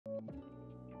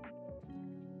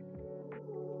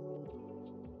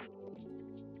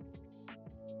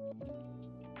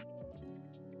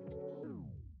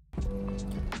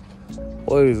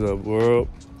What is up, world?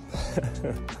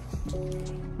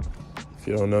 If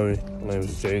you don't know me, my name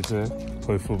is Jason.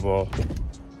 Play football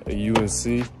at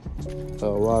UNC,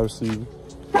 wide receiver.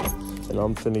 And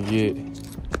I'm finna get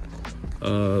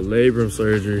labrum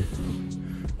surgery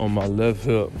on my left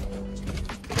hip,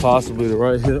 possibly the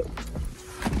right hip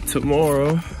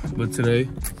tomorrow. But today,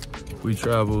 we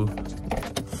travel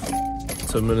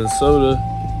to Minnesota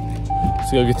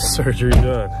to go get the surgery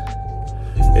done.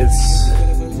 It's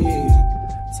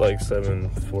like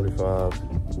 7:45.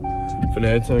 Finna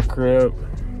head to the crib.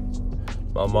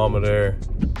 My mama there.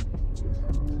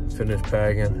 Finish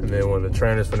packing, and then when the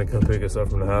trainer's finna come pick us up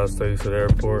from the house, take us to the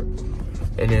airport,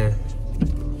 and then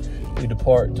we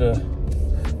depart to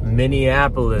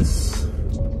Minneapolis.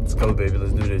 Let's go, baby.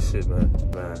 Let's do this shit, man.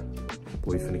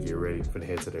 We finna get ready. Finna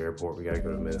head to the airport. We gotta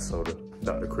go to Minnesota.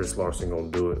 Dr. Chris Larson gonna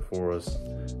do it for us.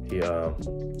 He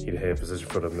the head physician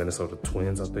for the Minnesota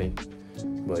Twins, I think.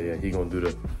 But yeah, he gonna do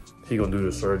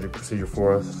the surgery procedure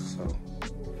for us. So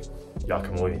y'all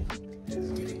come with me.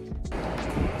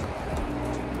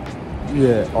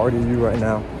 Yeah, RDU right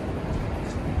now.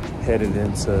 Headed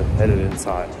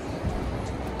inside.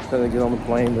 Gonna get on the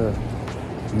plane to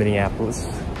Minneapolis,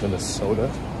 Minnesota,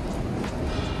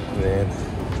 and then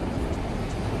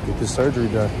get the surgery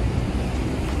done.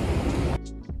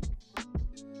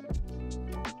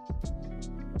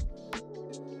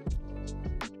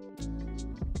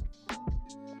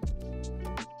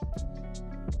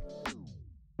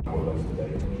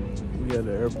 We at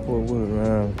the airport with it,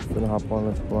 man. Gonna hop on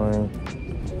this plane.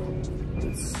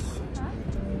 It's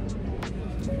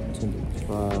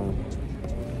 10:55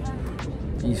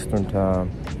 Eastern time,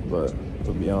 but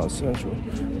we'll be on Central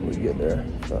when we get there.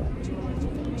 So.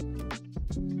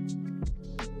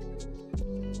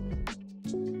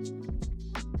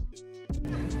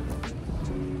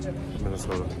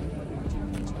 Minnesota,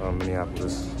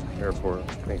 Minneapolis airport. I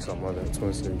think something like that,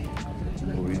 Twin City.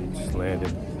 We just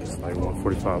landed. It's like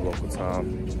 1:45 local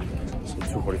time, so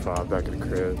 2:45 back at the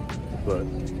crib. But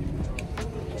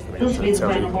this will be the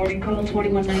final boarding call.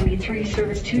 2193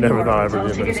 service to never thought I'd ever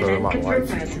get Minnesota in my life.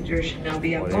 Passengers should now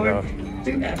be on board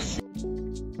through FC.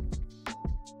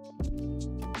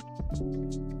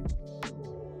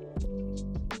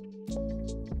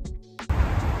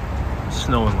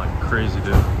 Snowing like crazy,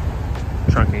 dude.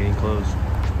 Truncating clothes.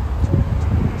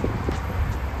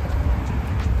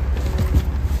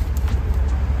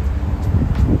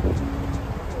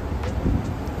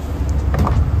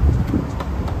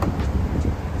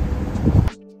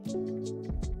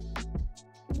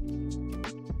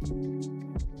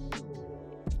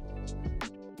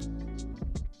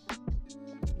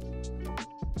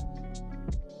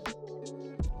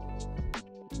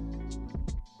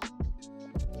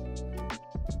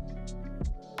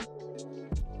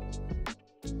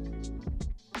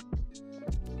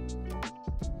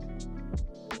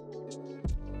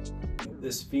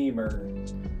 This femur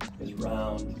is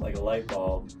round like a light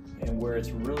bulb, and where it's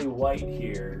really white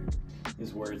here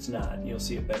is where it's not. You'll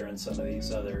see it better in some of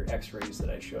these other x-rays that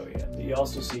I show you. But you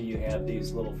also see you have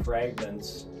these little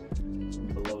fragments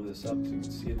below this up so you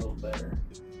can see it a little better.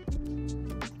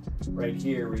 Right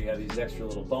here where you have these extra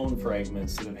little bone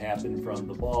fragments that have happened from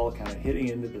the ball kind of hitting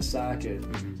into the socket,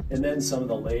 and then some of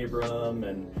the labrum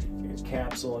and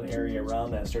capsule and area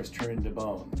around that starts turning to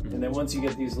bone. And then once you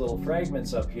get these little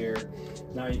fragments up here,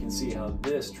 now you can see how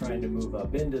this trying to move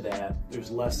up into that,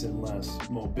 there's less and less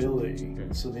mobility.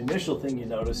 So the initial thing you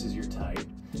notice is you're tight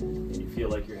and you feel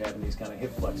like you're having these kind of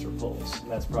hip flexor pulls.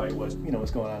 And that's probably what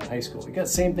what's going on in high school. You got the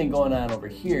same thing going on over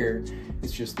here.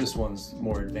 It's just this one's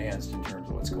more advanced in terms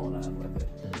of what's going on with it.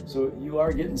 So you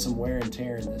are getting some wear and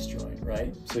tear in this joint,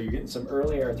 right? So you're getting some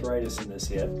early arthritis in this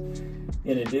hip,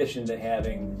 in addition to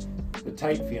having the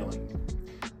tight feeling.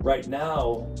 Right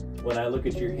now, when I look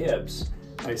at your hips,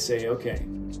 I say, okay,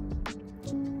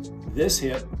 this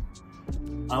hip,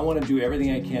 I want to do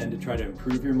everything I can to try to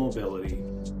improve your mobility,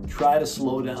 try to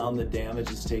slow down the damage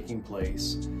that's taking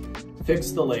place, fix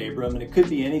the labrum, and it could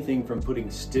be anything from putting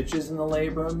stitches in the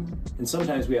labrum, and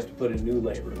sometimes we have to put a new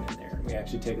labrum in there. We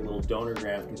actually take a little donor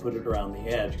graft and put it around the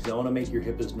edge because I want to make your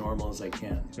hip as normal as I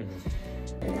can.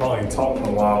 Probably ain't talked in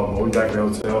a while, but we back at the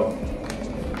hotel.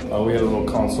 We had a little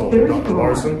consult with Dr.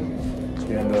 Larson,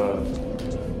 and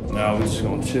now we're just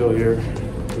gonna chill here.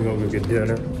 We're gonna go get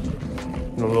dinner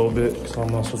in a little bit, so I'm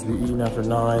not supposed to be eating after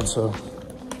 9, so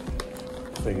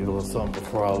I think a little something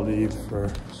before I leave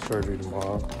for surgery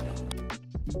tomorrow.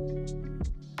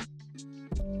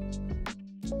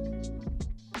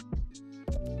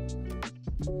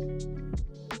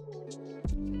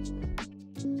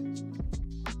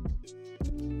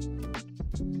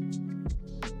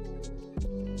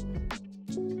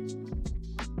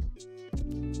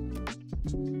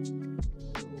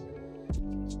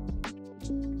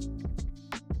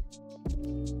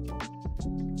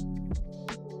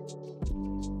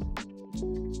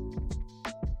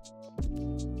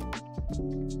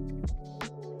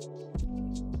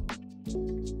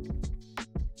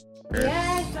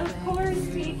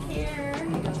 Take care.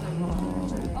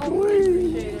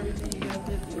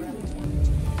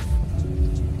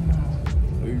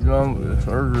 We done with the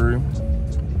surgery.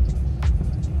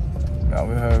 Now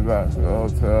we head back to the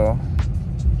hotel.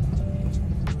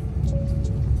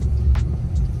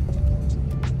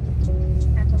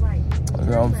 And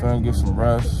then I'm finna get some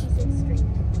rest.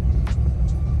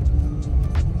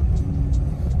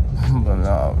 But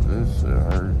nah, this shit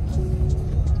hurts.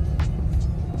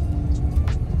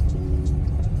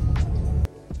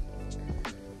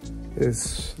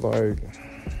 It's like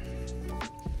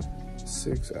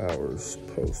 6 hours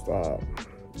post-op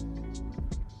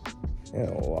and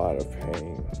a lot of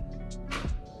pain.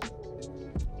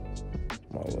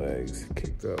 My legs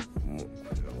kicked up on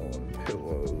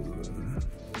pillows and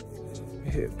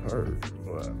hip hurt,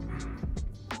 but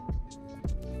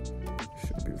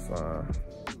should be fine.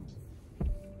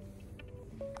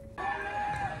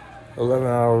 11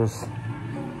 hours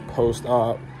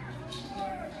post-op.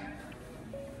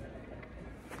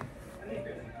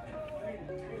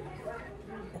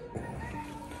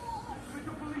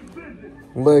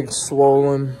 Legs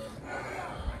swollen.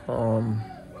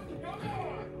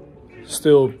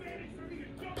 Still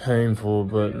painful,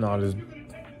 but not as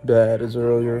bad as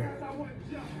earlier.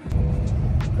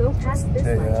 Go past this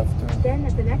light, then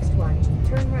at the next one,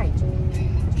 turn right.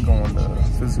 Going to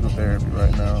physical therapy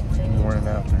right now, the morning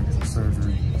after the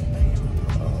surgery.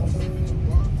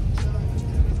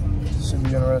 Should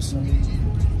be interesting.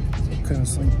 Couldn't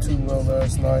sleep too well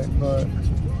last night, but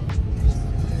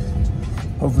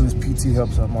hopefully this PT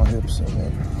helps out my hips, and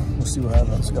then we'll see what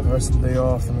happens. Got the rest of the day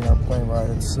off, and we got a plane ride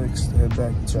at 6 to head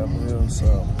back to Chapel Hill,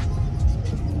 so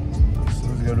let's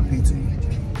go to PT.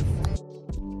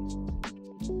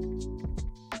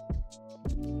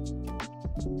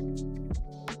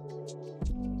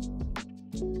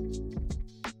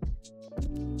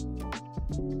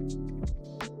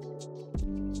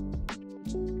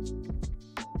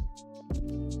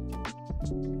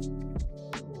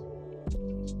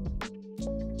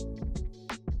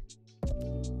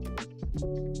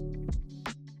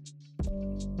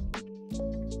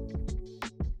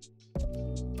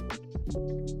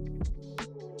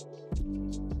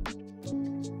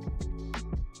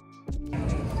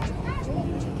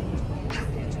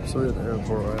 So we're at the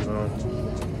airport right now.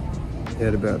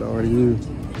 Headed back to RDU.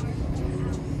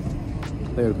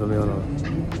 They had to put me on a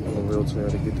wheelchair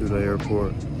to get through the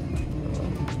airport.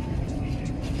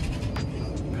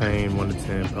 Pain 1 to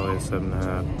 10, probably a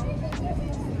 7.5.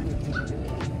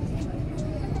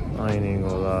 I ain't even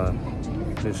gonna lie,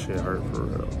 this shit hurt for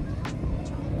real.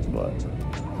 But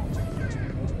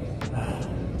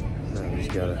man, we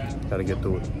just gotta get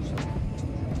through it.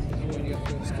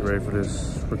 Let's get ready for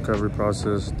this recovery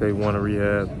process. Day 1 of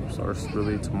rehab starts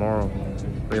really tomorrow. I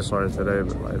think it started today,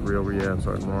 but like real rehab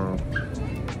starts tomorrow.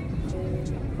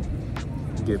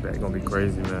 Get back, gonna be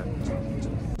crazy, man.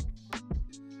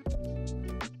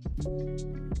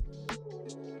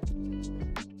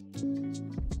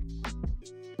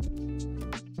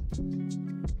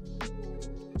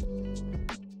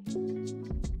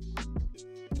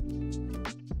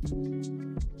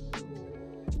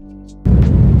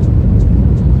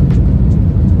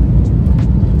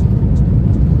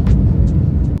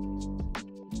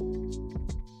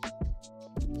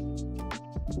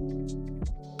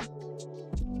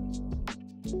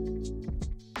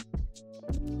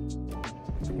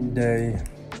 Day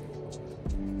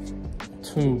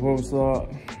 2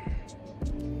 post-op.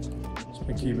 Just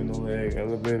been keeping the leg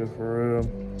elevated for real,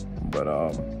 but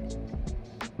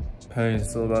pain's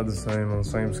still about the same, on the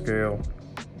same scale,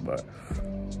 but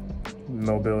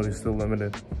mobility still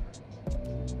limited.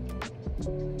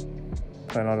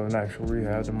 Plan on an actual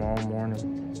rehab tomorrow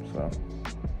morning, so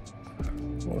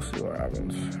we'll see what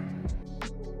happens.